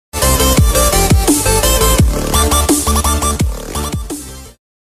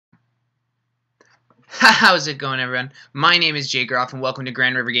How's it going, everyone? My name is Jgaroff, and welcome to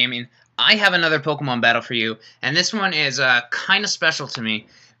Grand River Gaming. I have another Pokemon battle for you, and this one is kind of special to me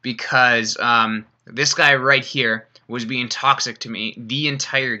because this guy right here was being toxic to me the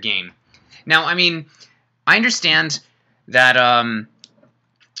entire game. Now, I mean, I understand that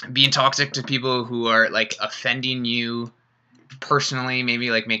being toxic to people who are like offending you personally, maybe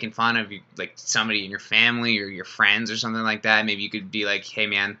like making fun of you, like somebody in your family or your friends or something like that. Maybe you could be like, "Hey,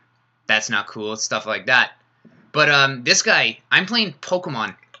 man, that's not cool," stuff like that. But this guy, I'm playing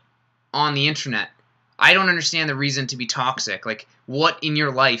Pokemon on the internet. I don't understand the reason to be toxic. Like, what in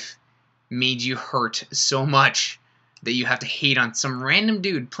your life made you hurt so much that you have to hate on some random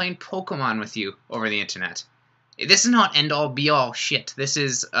dude playing Pokemon with you over the internet? This is not end-all, be-all shit. This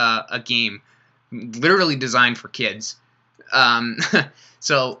is a game literally designed for kids.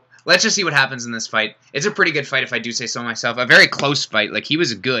 So let's just see what happens in this fight. It's a pretty good fight, if I do say so myself. A very close fight. Like, he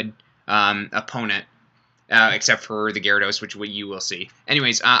was a good opponent, except for the Gyarados, which you will see.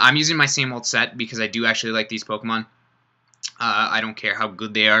 Anyways, I'm using my same old set because I do actually like these Pokemon. I don't care how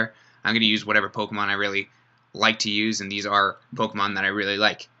good they are. I'm going to use whatever Pokemon I really like to use, and these are Pokemon that I really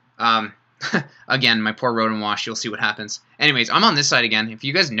like. Again, my poor Rotom Wash, you'll see what happens. Anyways, I'm on this side again. If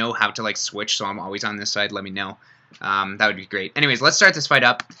you guys know how to like switch so I'm always on this side, let me know. That would be great. Anyways, let's start this fight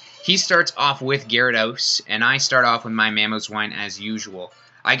up. He starts off with Gyarados, and I start off with my Mamoswine as usual.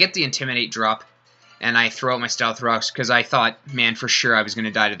 I get the Intimidate drop, and I throw out my Stealth Rocks because I thought, man, for sure I was going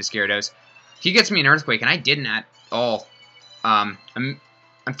to die to this Gyarados. He gets me an Earthquake, and I didn't at all.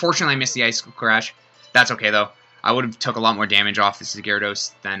 Unfortunately, I missed the Icicle Crash. That's okay, though. I would have took a lot more damage off this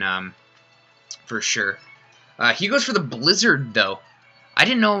Gyarados than, for sure. He goes for the Blizzard, though. I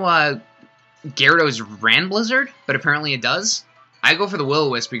didn't know Gyarados ran Blizzard, but apparently it does. I go for the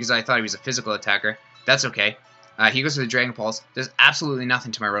Will-O-Wisp because I thought he was a physical attacker. That's okay. He goes for the Dragon Pulse. Does absolutely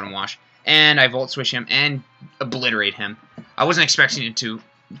nothing to my Rotom Wash. And I Volt Switch him and obliterate him. I wasn't expecting it to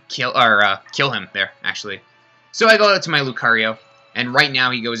kill him there, actually. So I go out to my Lucario, and right now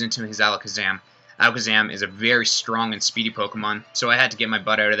he goes into his Alakazam. Alakazam is a very strong and speedy Pokemon, so I had to get my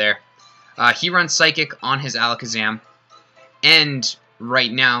butt out of there. He runs Psychic on his Alakazam, and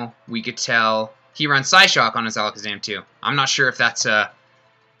right now we could tell he runs Psyshock on his Alakazam too. I'm not sure if that's a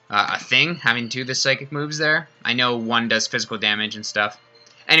thing, having two of the Psychic moves there. I know one does physical damage and stuff.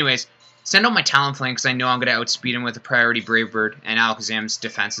 Anyways, send out my Talonflame because I know I'm going to outspeed him with a priority Brave Bird, and Alakazam's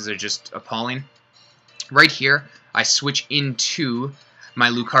defenses are just appalling. Right here, I switch into my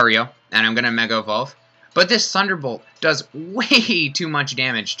Lucario, and I'm going to Mega Evolve. But this Thunderbolt does way too much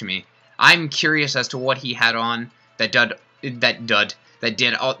damage to me. I'm curious as to what he had on that did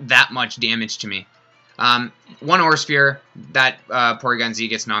that much damage to me. One Aura Sphere, that Porygon Z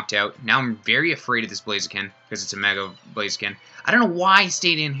gets knocked out. Now I'm very afraid of this Blaziken, because it's a Mega Blaziken. I don't know why he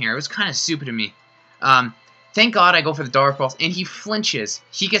stayed in here. It was kind of stupid of me. Thank God I go for the Dark Pulse, and he flinches.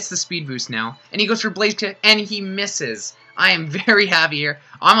 He gets the speed boost now, and he goes for Blaziken, and he misses. I am very happy here.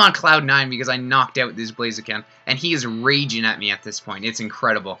 I'm on Cloud 9 because I knocked out this Blaziken, and he is raging at me at this point. It's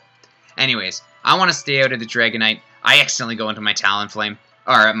incredible. Anyways, I want to stay out of the Dragonite. I accidentally go into my Talonflame,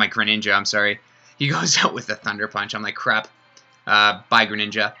 or my Greninja, I'm sorry. He goes out with the Thunder Punch. I'm like, crap. Bye,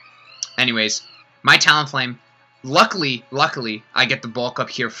 Greninja. Anyways, my Talonflame, luckily, I get the bulk up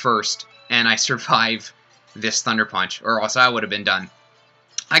here first, and I survive this Thunder Punch, or else I would have been done.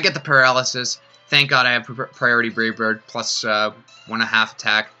 I get the Paralysis. Thank God I have priority Brave Bird, plus 1.5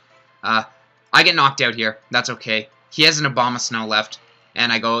 attack. I get knocked out here. That's okay. He has an Abomasnow left,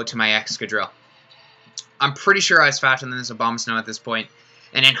 and I go to my Excadrill. I'm pretty sure I was faster than this Abomasnow at this point.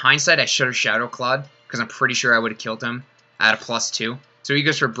 And in hindsight, I should have Shadow Clawed, because I'm pretty sure I would have killed him at a +2. So he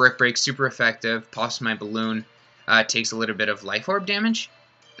goes for Brick Break, super effective, pops my Balloon, takes a little bit of Life Orb damage,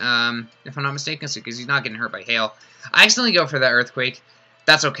 if I'm not mistaken, because he's not getting hurt by Hail. I accidentally go for that Earthquake.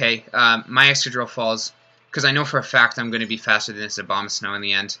 That's okay. My Excadrill falls, because I know for a fact I'm going to be faster than this Abomasnow in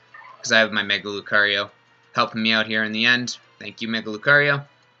the end, because I have my Mega Lucario helping me out here in the end. Thank you, Mega Lucario.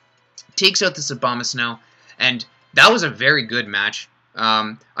 Takes out this Abomasnow, and that was a very good match.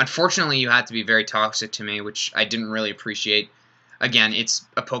 Unfortunately, you had to be very toxic to me, which I didn't really appreciate. Again, it's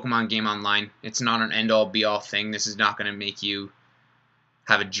a Pokemon game online. It's not an end-all, be-all thing. This is not going to make you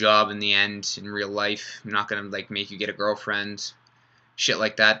have a job in the end in real life. I'm not going to like make you get a girlfriend, shit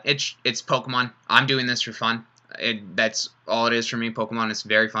like that. It's Pokemon. I'm doing this for fun. That's all it is for me. Pokemon is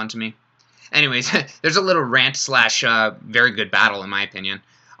very fun to me. Anyways, there's a little rant slash very good battle in my opinion.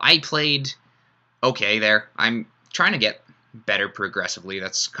 I played okay there. I'm trying to get better progressively.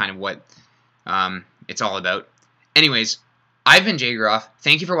 That's kind of what it's all about. Anyways, I've been Jgaroff.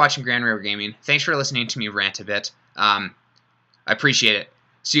 Thank you for watching Grand River Gaming. Thanks for listening to me rant a bit. I appreciate it.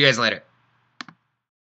 See you guys later.